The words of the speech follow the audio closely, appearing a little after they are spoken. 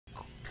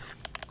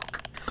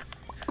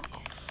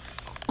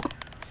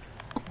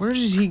Where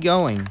is he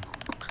going?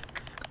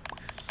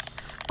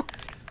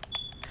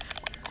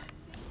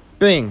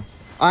 Bing!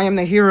 I am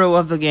the hero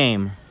of the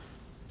game.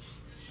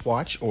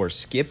 Watch or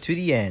skip to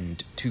the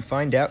end to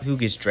find out who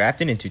gets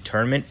drafted into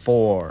Tournament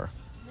 4.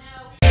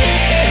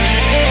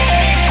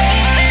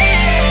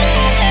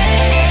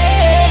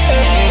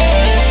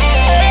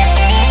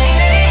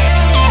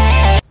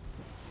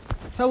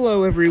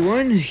 Hello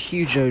everyone,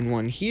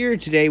 Huge01 here.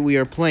 Today we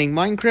are playing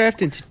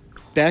Minecraft and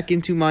back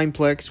into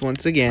Mineplex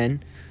once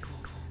again.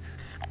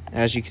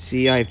 As you can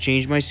see, I have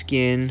changed my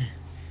skin.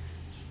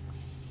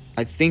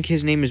 I think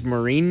his name is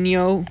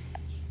Mourinho.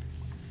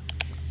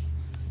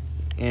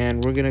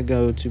 And we're gonna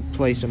go to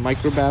play some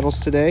micro battles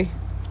today.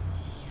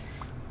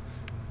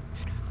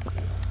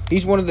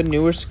 He's one of the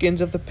newer skins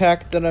of the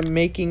pack that I'm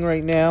making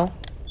right now,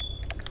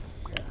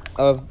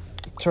 of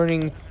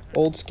turning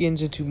old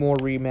skins into more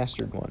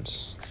remastered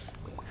ones.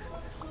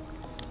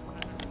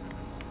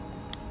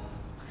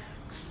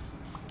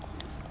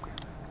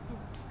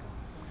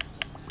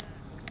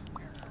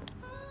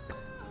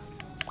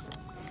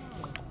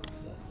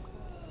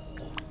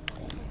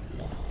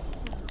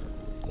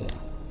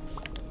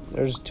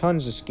 There's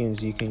tons of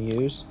skins you can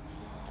use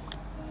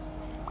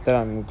that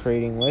I'm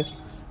creating with.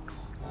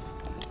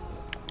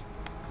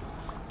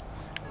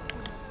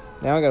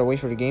 Now I gotta wait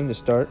for the game to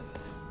start.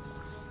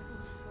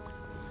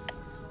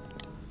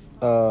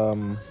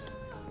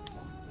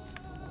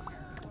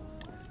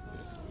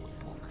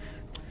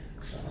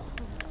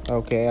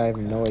 Okay, I have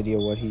no idea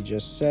what he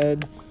just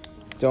said.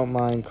 Don't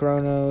mind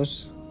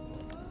Chronos.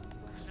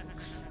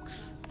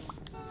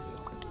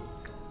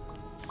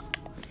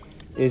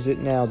 Is it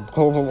now?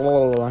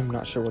 I'm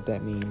not sure what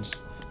that means.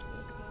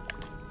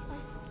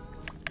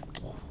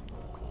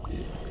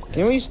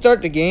 Can we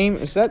start the game?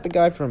 Is that the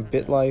guy from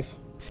BitLife?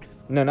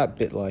 No, not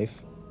BitLife.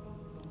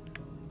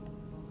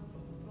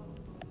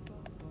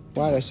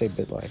 Why did I say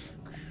BitLife?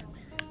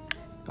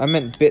 I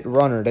meant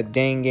BitRunner, that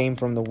dang game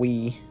from the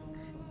Wii.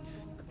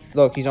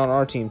 Look, he's on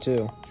our team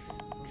too.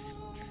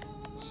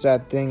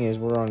 Sad thing is,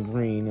 we're on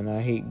green, and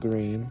I hate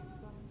green.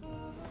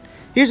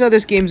 Here's how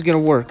this game's gonna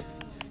work.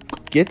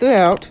 Get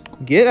out.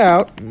 Get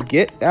out.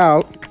 Get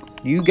out.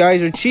 You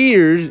guys are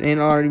cheaters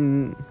and are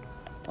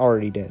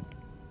already dead.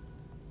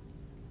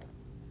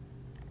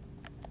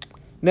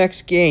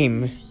 Next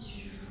game.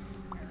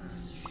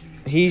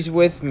 He's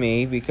with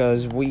me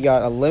because we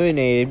got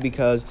eliminated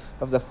because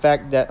of the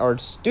fact that our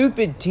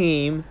stupid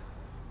team...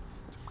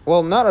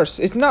 Well, not our...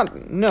 It's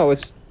not... No,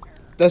 it's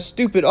the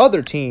stupid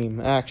other team,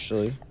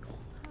 actually.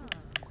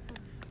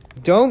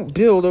 Don't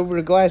build over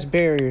the glass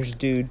barriers,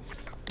 dude.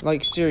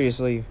 Like,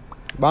 seriously.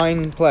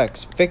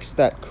 Mineplex, fix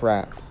that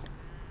crap.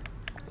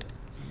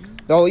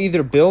 They'll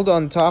either build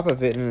on top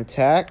of it and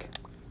attack,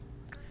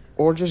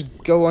 or just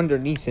go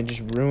underneath and just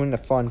ruin the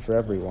fun for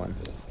everyone.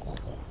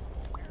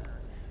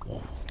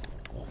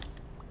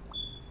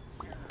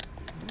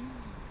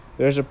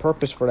 There's a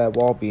purpose for that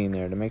wall being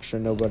there, to make sure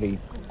nobody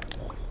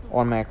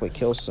automatically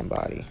kills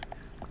somebody.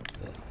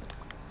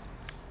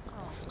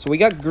 So we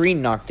got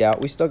green knocked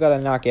out. We still gotta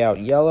knock out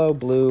yellow,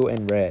 blue,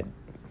 and red.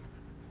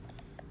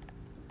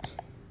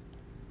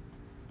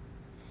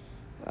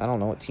 I don't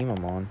know what team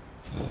I'm on.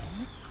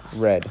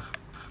 Red.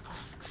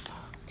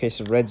 Okay,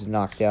 so red's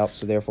knocked out,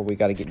 so therefore we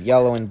gotta get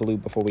yellow and blue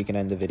before we can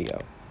end the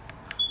video.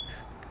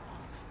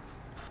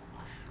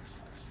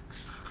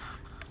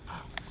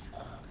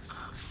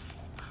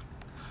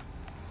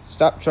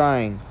 Stop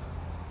trying.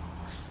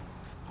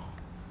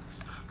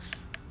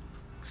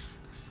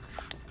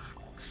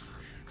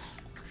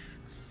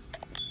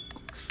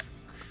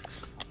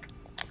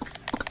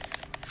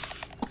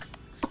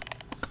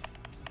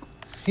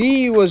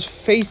 He was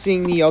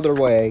facing the other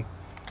way.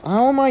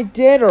 How am I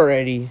dead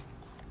already?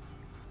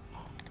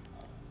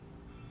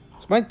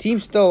 Is my team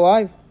still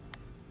alive?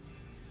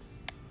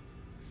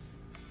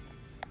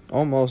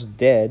 Almost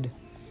dead.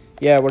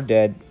 Yeah, we're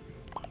dead.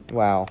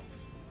 Wow.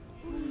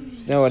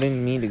 No, I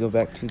didn't mean to go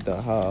back to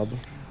the hub.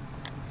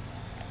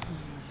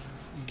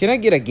 Can I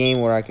get a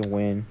game where I can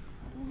win?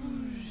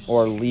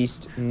 Or at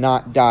least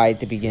not die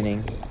at the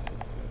beginning?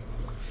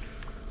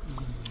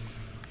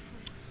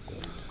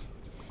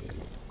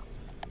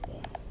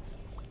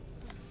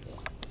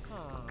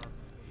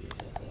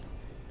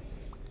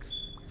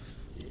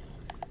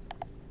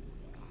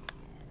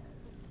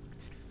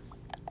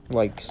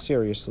 Like,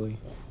 seriously.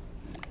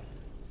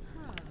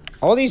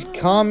 All these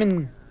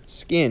common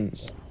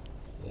skins.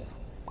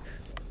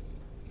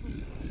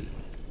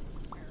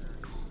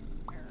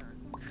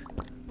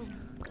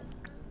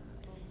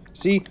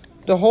 See,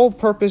 the whole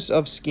purpose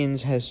of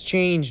skins has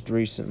changed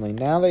recently.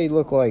 Now they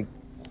look like...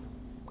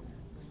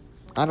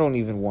 I don't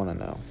even want to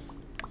know.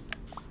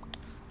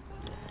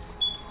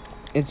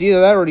 It's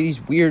either that or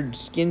these weird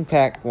skin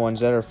pack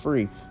ones that are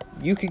free.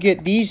 You could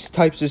get these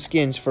types of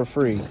skins for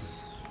free.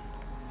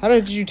 How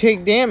did you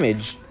take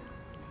damage?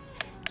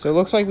 So it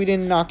looks like we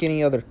didn't knock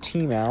any other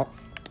team out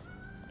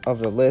of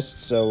the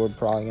list, so we're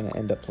probably going to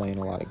end up playing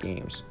a lot of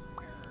games.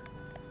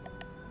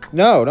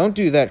 No, don't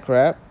do that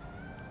crap.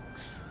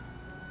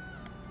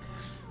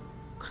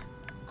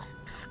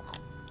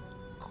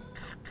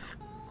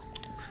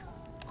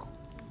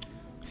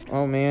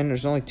 Oh man,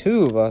 there's only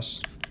 2 of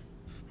us.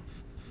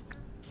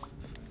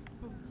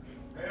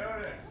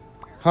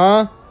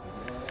 Huh?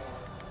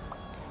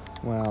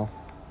 Wow.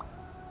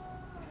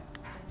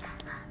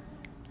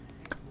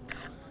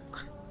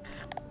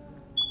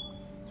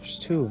 There's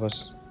 2 of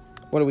us.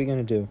 What are we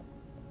gonna do?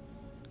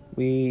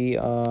 We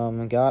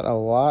got a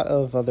lot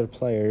of other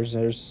players.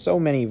 There's so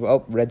many.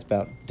 Oh, red's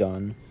about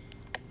done.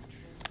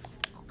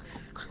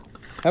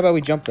 How about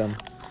we jump them?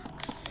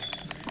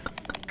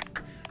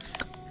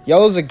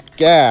 Yellow's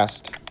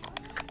aghast.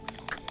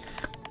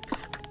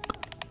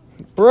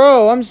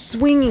 Bro, I'm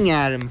swinging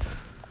at him.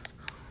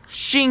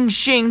 Shing,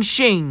 shing,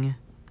 shing.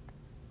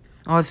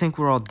 Oh, I think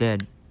we're all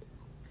dead.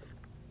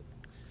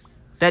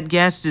 That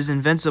ghast is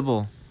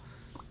invincible.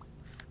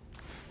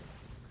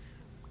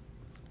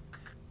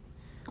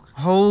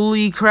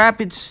 Holy crap,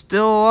 it's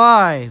still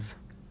alive.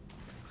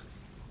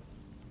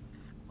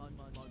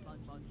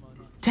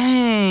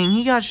 Dang,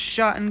 he got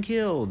shot and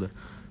killed.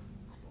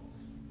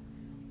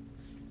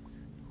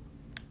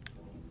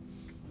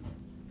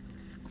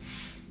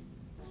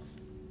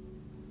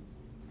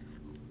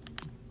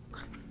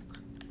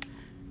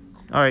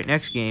 Alright,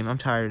 next game. I'm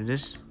tired of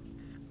this.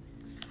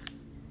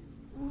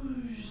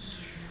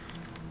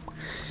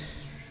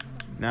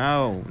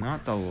 No,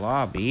 not the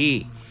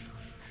lobby.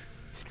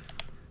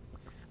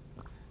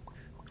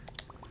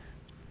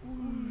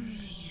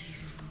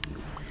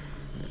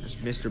 There's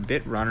Mr.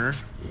 Bitrunner.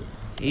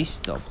 He's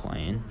still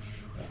playing.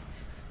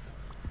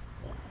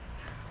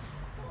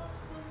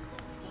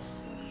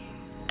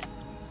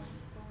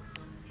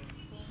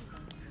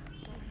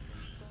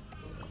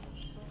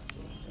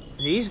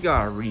 He's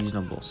got a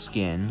reasonable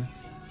skin.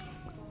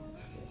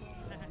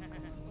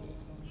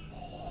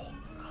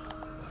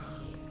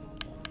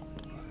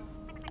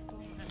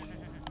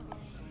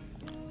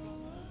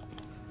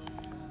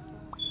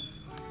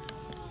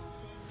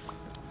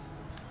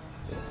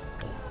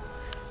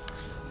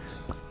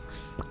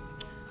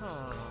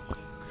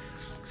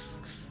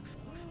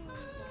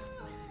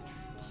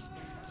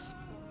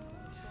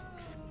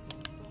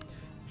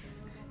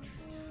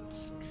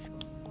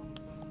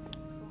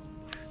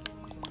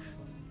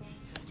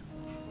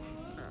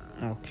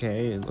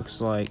 Okay, it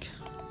looks like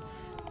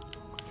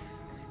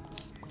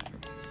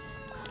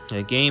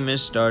the game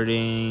is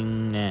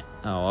starting now.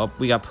 Oh,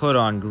 we got put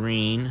on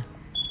green.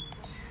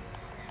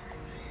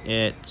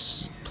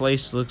 Its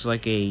place looks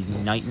like a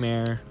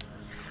nightmare.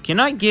 Can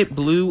I get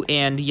blue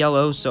and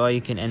yellow so I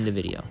can end the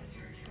video?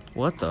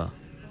 What the?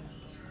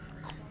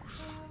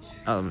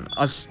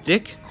 A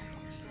stick?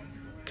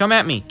 Come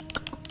at me.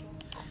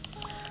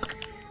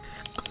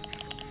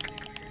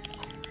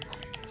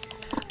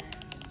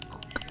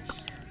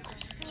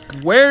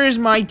 Where is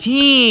my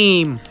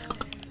team?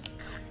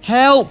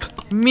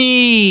 Help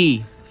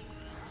me!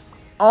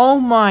 Oh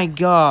my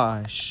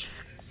gosh.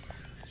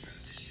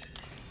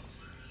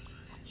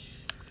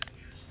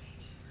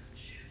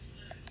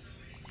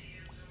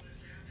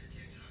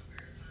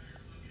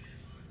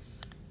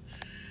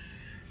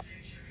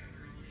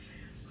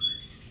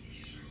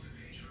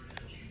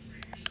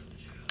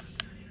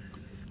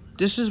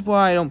 This is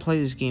why I don't play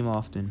this game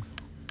often.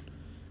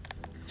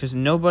 Because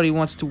nobody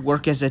wants to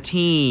work as a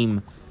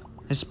team.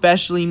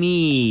 Especially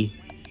me.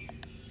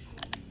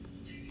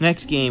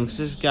 Next game, because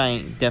this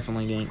guy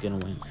definitely ain't gonna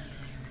win.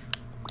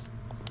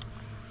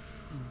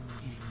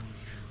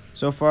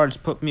 So far, it's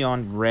put me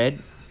on red,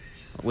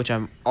 which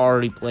I've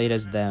already played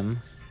as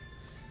them.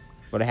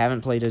 But I haven't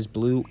played as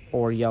blue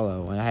or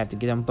yellow, and I have to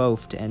get them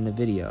both to end the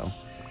video.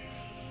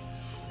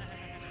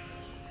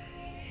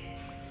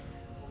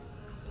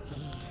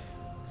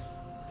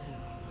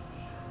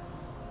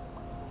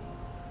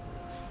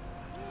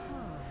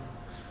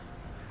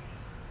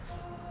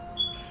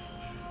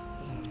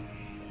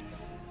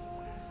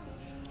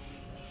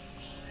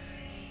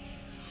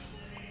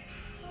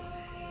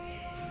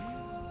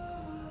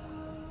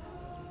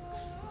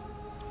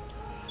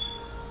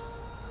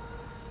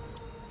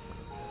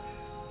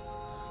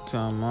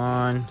 Come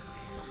on.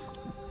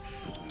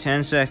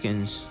 10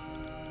 seconds.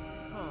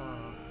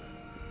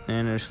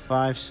 And there's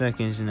 5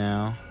 seconds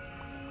now.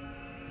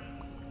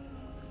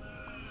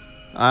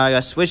 I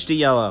got switched to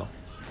yellow.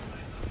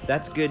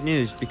 That's good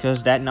news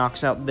because that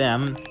knocks out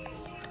them.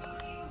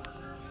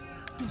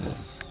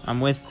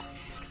 I'm with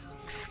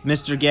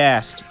Mr.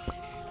 Gast.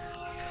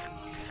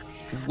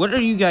 What are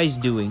you guys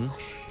doing?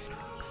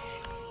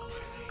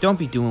 Don't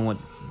be doing what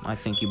I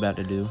think you're about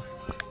to do.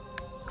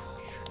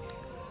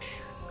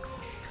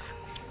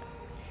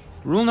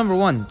 Rule number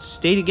 1,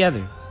 stay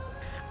together.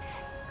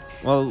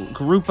 Well,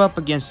 group up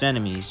against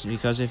enemies,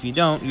 because if you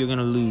don't, you're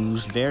gonna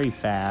lose very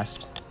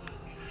fast.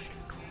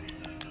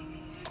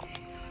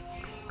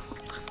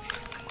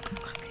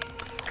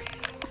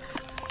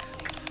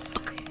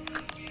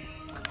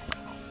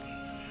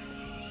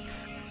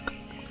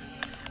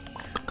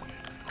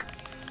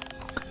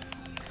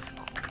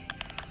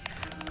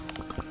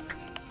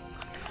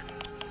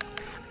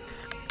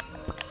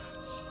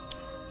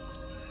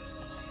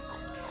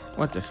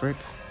 What the frick?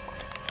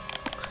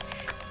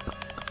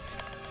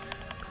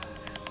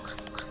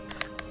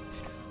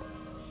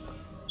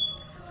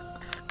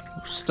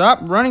 Stop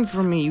running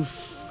from me, you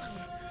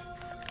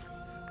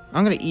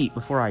I'm gonna eat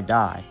before I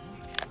die.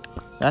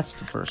 That's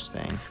the first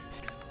thing.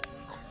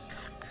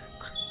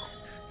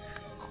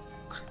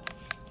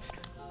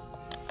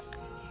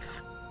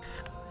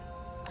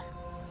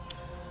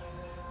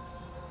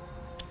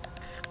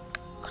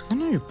 I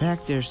know you're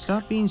back there.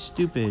 Stop being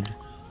stupid.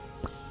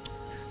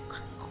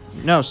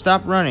 No,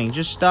 stop running.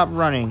 Just stop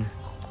running.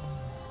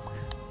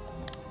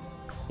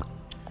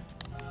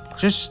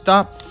 Just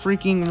stop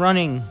freaking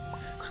running.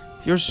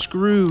 You're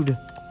screwed.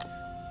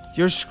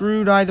 You're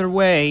screwed either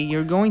way.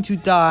 You're going to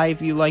die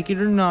if you like it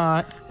or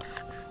not.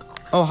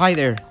 Oh, hi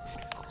there.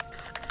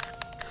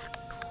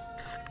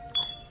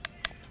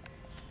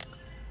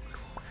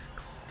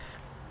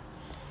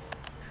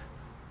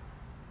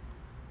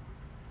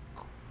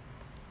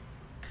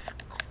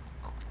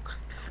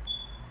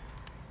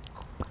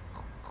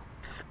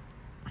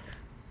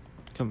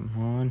 Come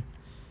on.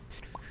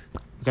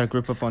 I gotta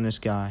grip up on this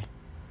guy.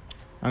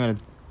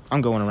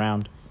 I'm going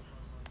around.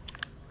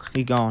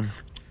 He gone.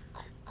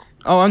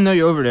 Oh, I know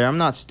you're over there. I'm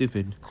not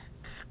stupid.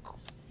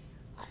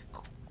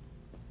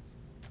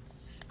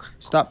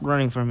 Stop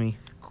running from me.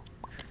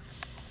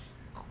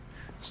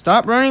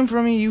 Stop running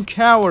from me, you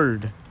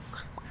coward.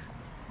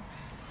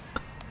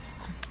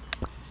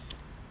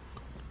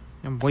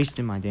 I'm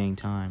wasting my dang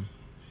time.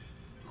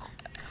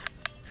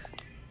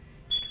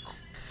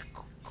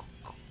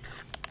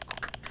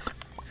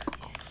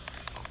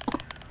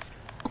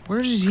 Where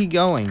is he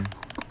going?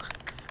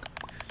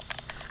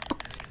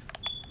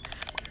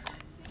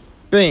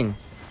 Bing!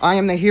 I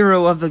am the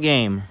hero of the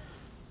game.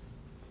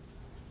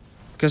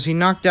 Because he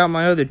knocked out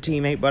my other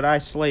teammate, but I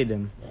slayed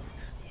him.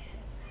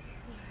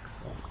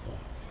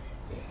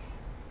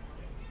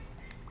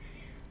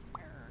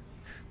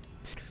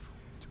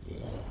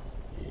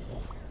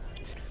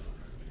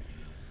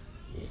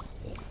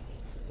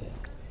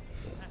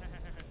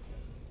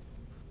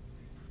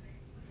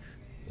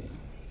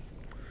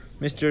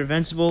 Mr.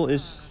 Invincible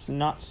is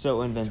not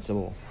so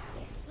invincible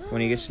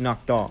when he gets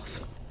knocked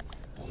off.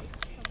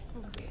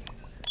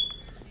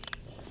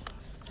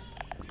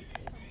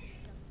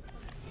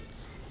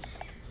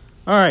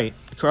 Alright,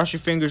 cross your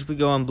fingers we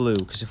go on blue,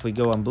 because if we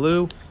go on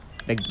blue,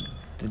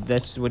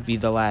 this would be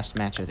the last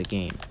match of the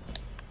game.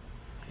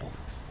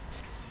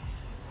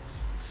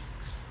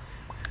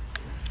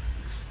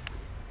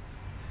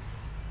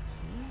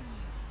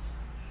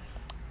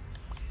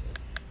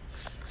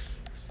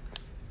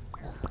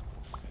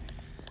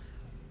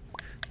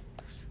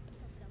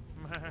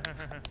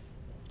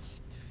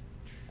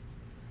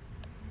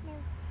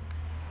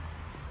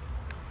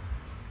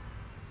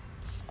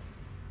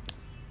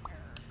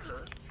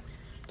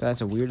 That's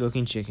a weird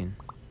looking chicken.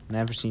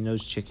 Never seen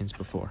those chickens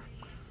before.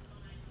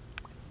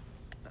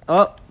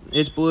 Oh,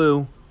 it's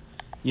blue.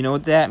 You know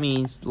what that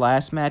means.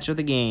 Last match of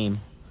the game.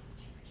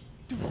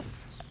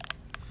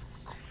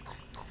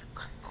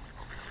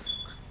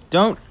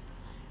 Don't.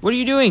 What are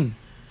you doing?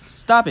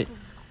 Stop it.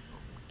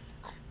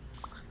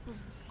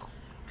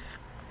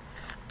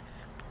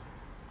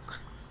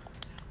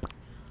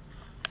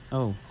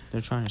 Oh, they're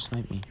trying to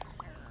snipe me.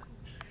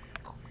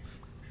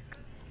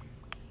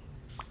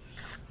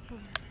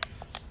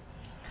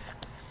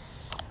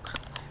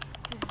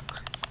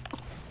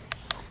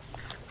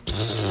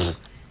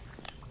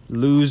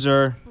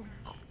 Loser.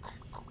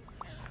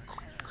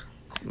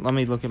 Let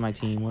me look at my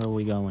team. Where are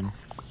we going?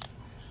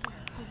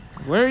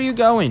 Where are you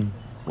going?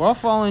 We're all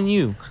following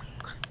you.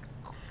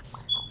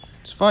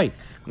 Let's fight.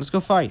 Let's go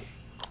fight.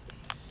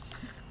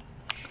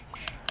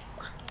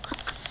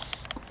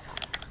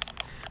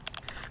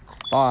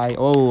 Bye.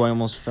 Oh, I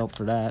almost fell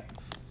for that.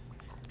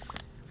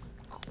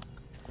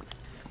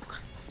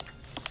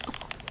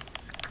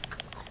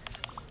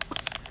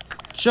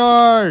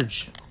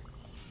 Charge!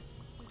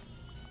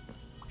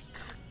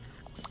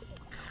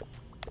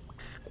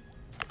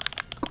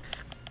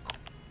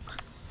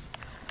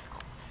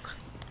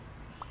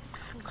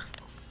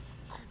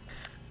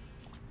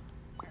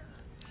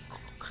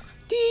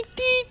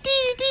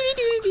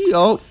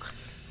 Oh,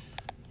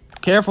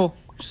 careful,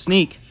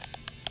 sneak.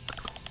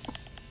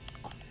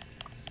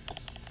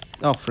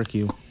 Oh, frick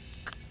you.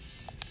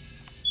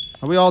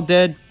 Are we all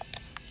dead?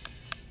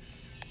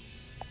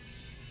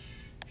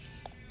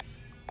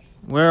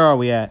 Where are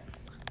we at?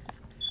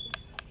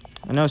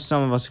 I know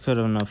some of us could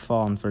have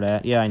fallen for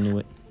that. Yeah, I knew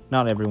it.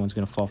 Not everyone's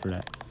gonna fall for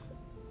that.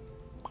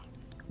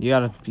 You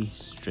gotta be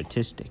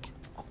statistic.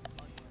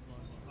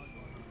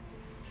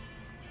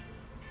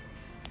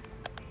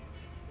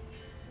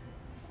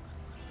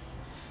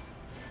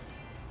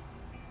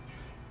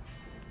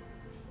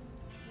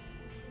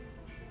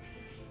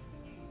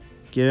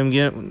 Get him,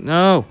 get him.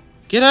 No!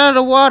 Get out of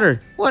the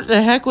water! What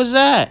the heck was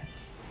that?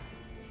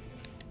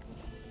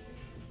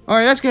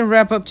 Alright, that's going to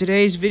wrap up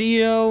today's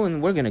video,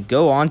 and we're going to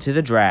go on to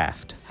the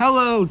draft.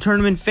 Hello,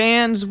 tournament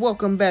fans.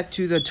 Welcome back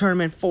to the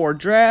Tournament 4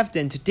 draft,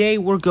 and today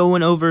we're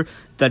going over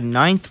the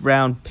 9th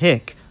round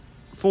pick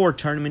for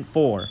Tournament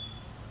 4.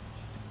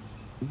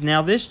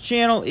 Now, this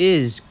channel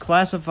is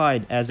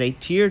classified as a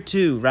Tier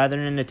 2 rather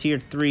than the Tier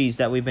 3s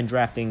that we've been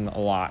drafting a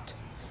lot.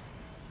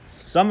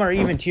 Some are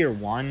even tier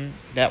 1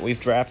 that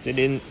we've drafted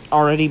in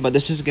already, but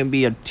this is going to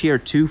be a tier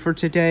 2 for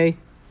today.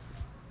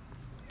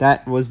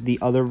 That was the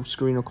other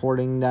screen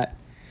recording that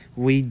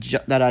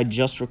I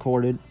just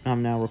recorded.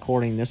 I'm now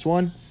recording this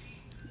one.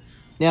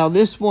 Now,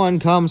 this one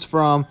comes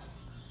from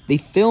the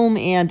Film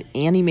and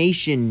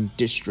Animation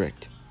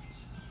District.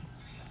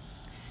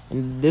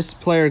 And this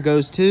player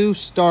goes to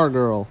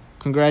Stargirl.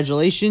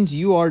 Congratulations,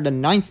 you are the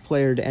 9th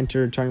player to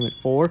enter Tournament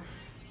 4.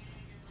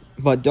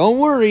 But don't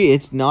worry,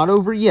 it's not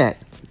over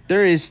yet.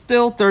 There is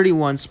still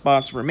 31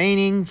 spots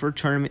remaining for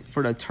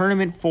the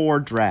Tournament 4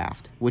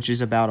 draft, which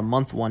is about a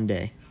month, 1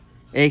 day.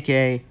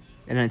 aka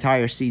an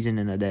entire season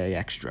and a day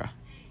extra.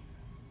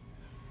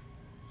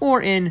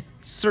 Or in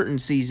certain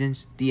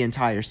seasons, the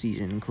entire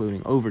season,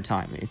 including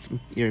overtime,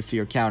 if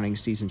you're counting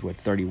seasons with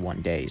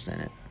 31 days in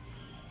it.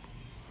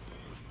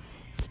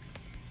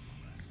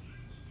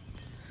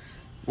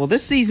 Well,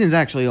 this season's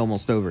actually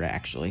almost over,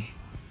 actually.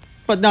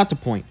 But not the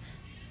point,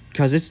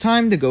 because it's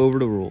time to go over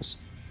the rules.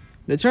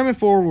 The Tournament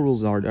 4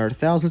 rules are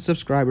 1,000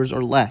 subscribers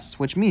or less,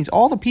 which means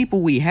all the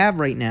people we have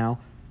right now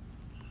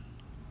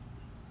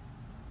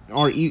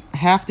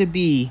have to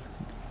be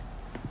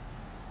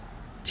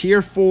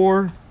tier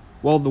 4,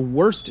 well, the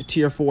worst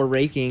tier 4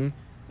 ranking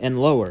and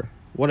lower.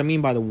 What I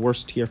mean by the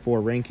worst tier 4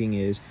 ranking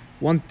is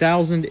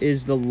 1,000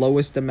 is the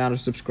lowest amount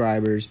of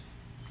subscribers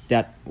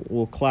that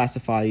will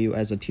classify you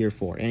as a tier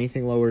 4.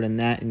 Anything lower than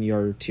that and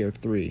you're tier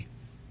 3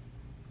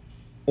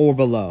 or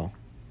below,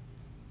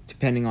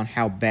 depending on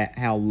how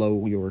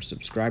low your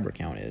subscriber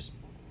count is.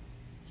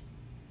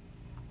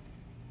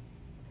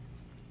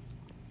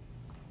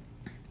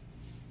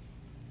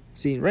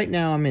 See, right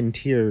now I'm in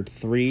tier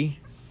 3,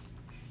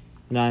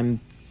 and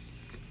I'm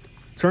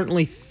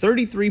currently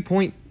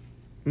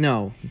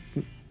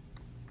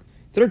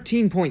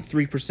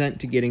 13.3%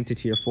 to getting to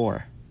tier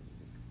 4.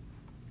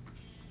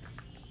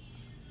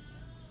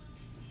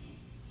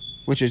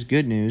 Which is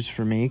good news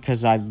for me,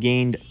 because I've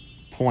gained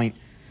like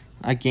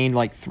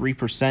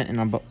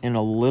 3% in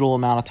a little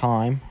amount of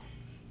time.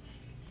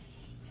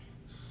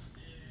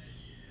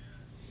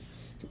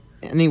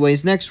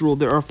 Anyways, next rule,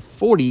 there are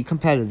 40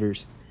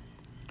 competitors.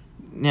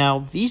 Now,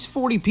 these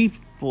 40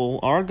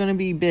 people are going to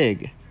be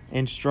big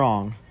and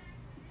strong,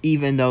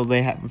 even though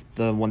they have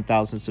the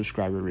 1,000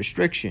 subscriber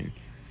restriction.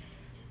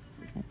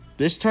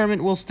 This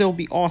tournament will still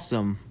be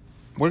awesome.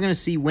 We're going to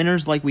see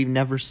winners like we've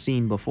never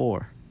seen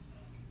before.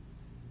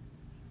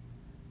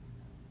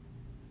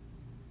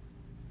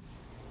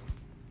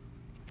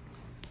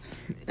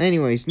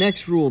 Anyways,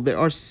 next rule, there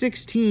are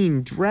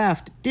 16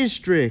 draft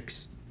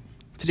districts.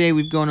 Today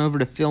we've gone over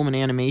the Film and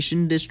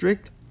Animation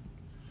District,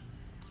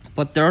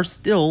 but there are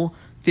still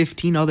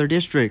 15 other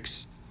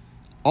districts.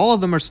 All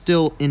of them are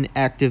still in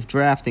active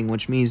drafting,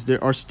 which means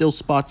there are still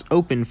spots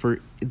open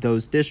for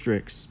those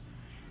districts.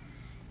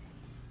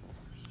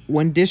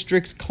 When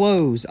districts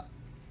close,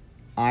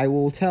 I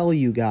will tell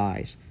you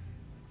guys.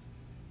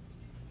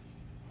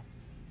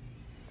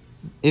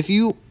 If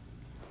you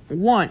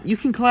want, you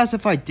can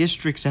classify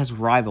districts as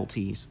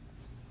rivalries,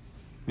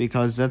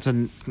 because that's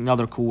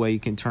another cool way you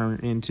can turn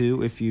it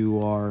into if you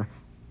are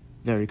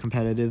very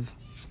competitive.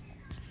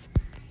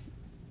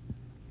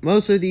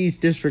 Most of these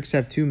districts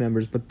have 2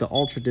 members, but the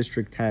Ultra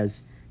District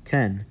has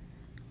 10.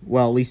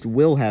 Well, at least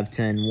will have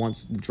 10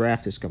 once the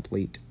draft is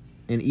complete.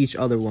 And each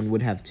other one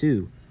would have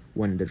 2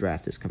 when the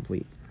draft is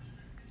complete.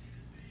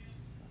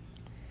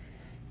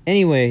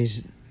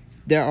 Anyways,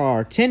 there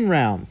are 10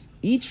 rounds.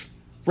 Each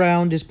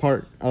round is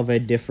part of a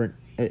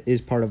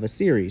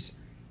series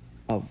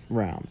of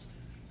rounds.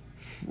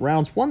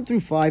 Rounds 1 through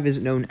 5 is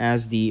known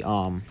as the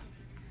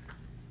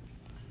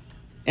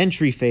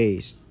entry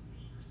phase.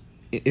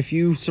 If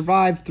you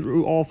survive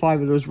through all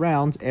 5 of those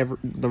rounds,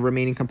 the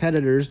remaining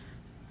competitors,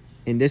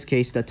 in this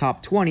case the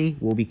top 20,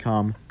 will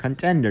become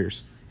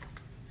contenders.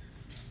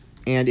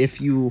 And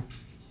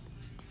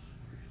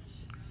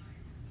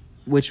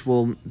which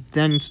will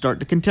then start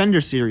the contender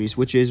series,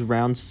 which is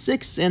rounds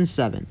 6 and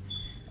 7.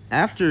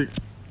 After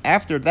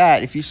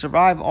that, if you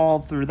survive all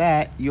through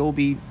that, you'll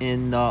be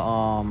in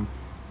the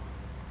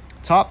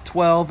top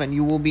 12, and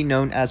you will be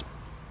known as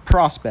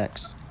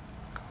prospects.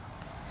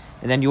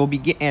 And then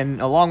and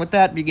along with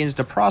that begins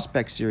the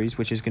prospect series,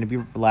 which is going to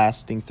be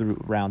lasting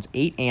through rounds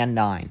 8 and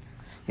 9.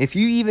 If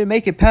you even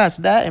make it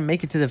past that and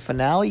make it to the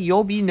finale,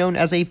 you'll be known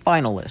as a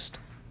finalist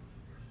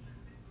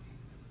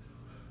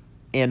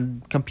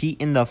and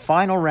compete in the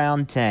final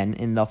round 10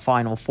 in the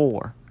final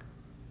 4.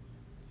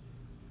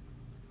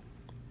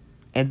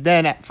 And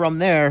then from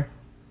there,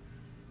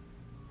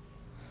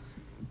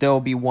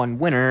 there'll be one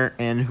winner,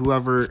 and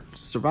whoever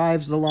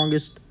survives the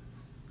longest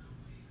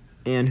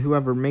and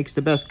whoever makes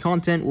the best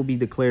content will be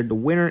declared the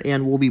winner,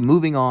 and we'll be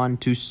moving on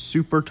to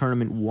Super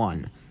Tournament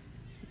 1.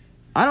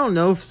 I don't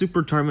know if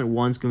Super Tournament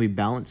 1's going to be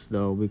balanced,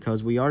 though,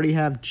 because we already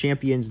have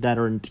champions that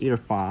are in Tier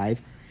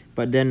 5,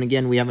 but then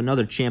again, we have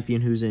another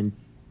champion who's in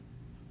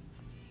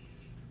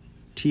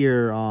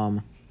Tier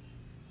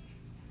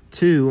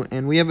 2,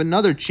 and we have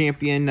another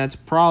champion that's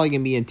probably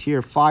going to be in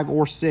Tier 5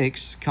 or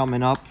 6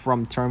 coming up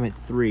from Tournament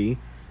 3,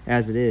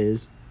 as it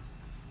is.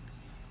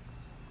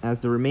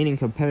 as the remaining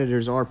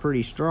competitors are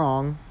pretty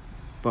strong,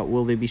 but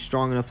will they be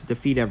strong enough to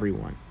defeat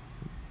everyone?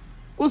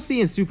 We'll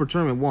see in Super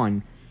Tournament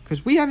 1,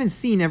 because we haven't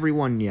seen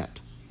everyone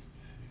yet.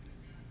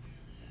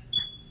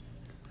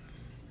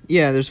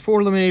 Yeah, there's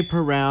 4 eliminated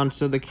per round,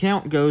 so the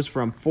count goes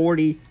from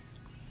 40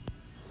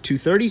 to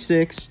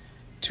 36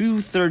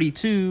 to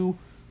 32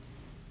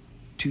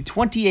 to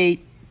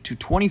 28 to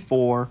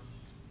 24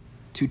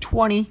 to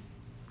 20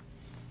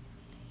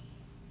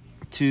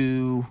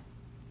 to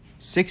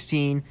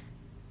 16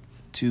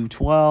 to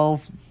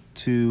 12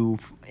 to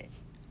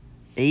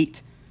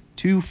 8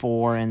 to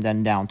 4 and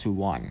then down to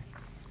 1.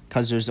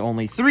 Because there's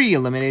only 3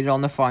 eliminated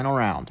on the final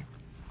round.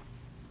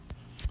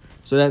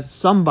 So that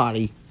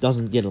somebody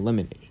doesn't get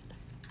eliminated.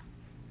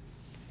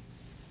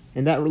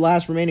 And that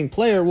last remaining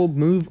player will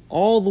move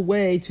all the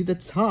way to the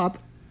top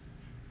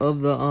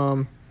of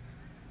the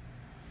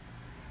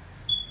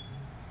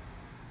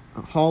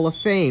Hall of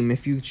Fame.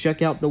 If you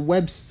check out the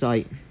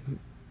website,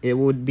 it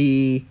would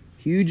be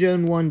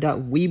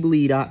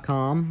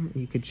hugeon1.weebly.com.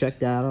 You could check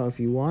that out if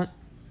you want.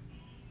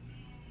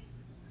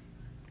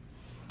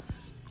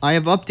 I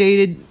have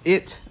updated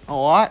it a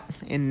lot,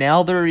 and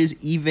now there is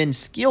even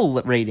skill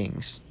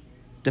ratings,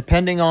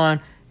 depending on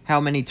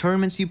how many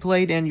tournaments you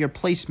played and your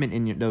placement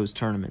in those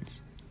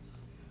tournaments.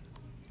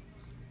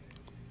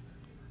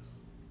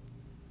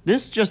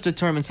 This just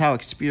determines how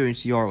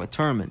experienced you are with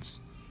tournaments,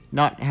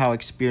 not how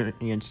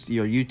experienced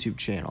your YouTube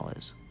channel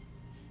is.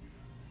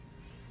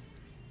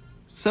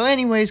 So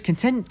anyways,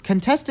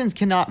 contestants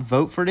cannot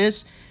vote for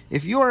this.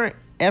 If you're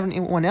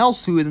everyone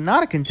else who is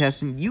not a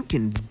contestant, you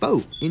can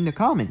vote in the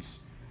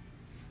comments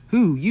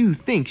who you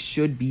think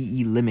should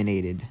be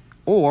eliminated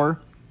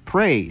or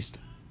praised.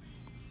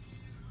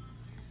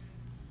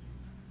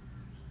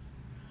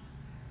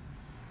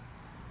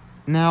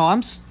 Now,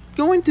 I'm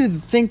going to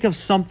think of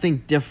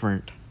something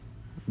different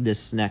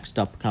this next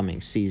upcoming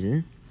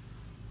season.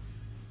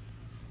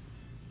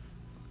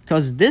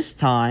 Because this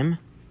time,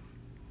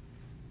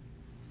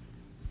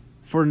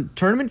 for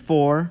Tournament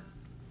 4,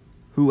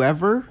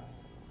 whoever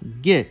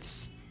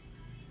gets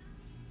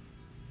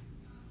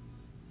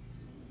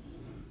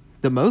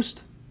the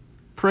most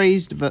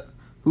praised,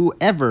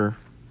 whoever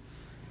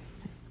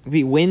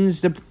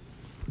wins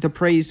the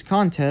praised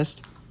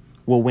contest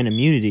will win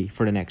immunity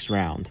for the next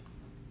round.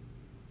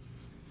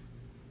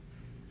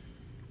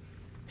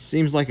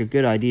 Seems like a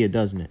good idea,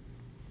 doesn't it?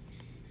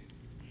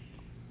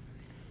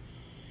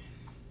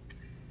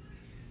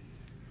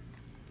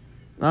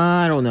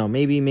 I don't know.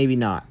 Maybe, maybe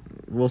not.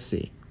 We'll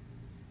see.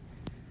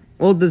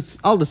 I'll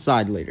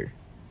decide later.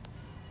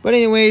 But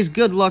anyways,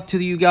 good luck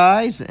to you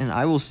guys, and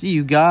I will see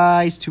you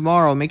guys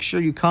tomorrow. Make sure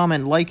you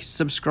comment, like,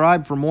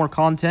 subscribe for more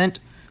content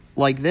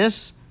like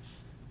this.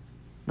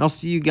 And I'll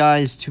see you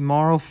guys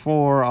tomorrow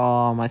for,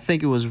 I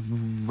think it was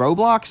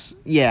Roblox?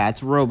 Yeah,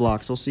 it's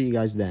Roblox. I'll see you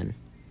guys then.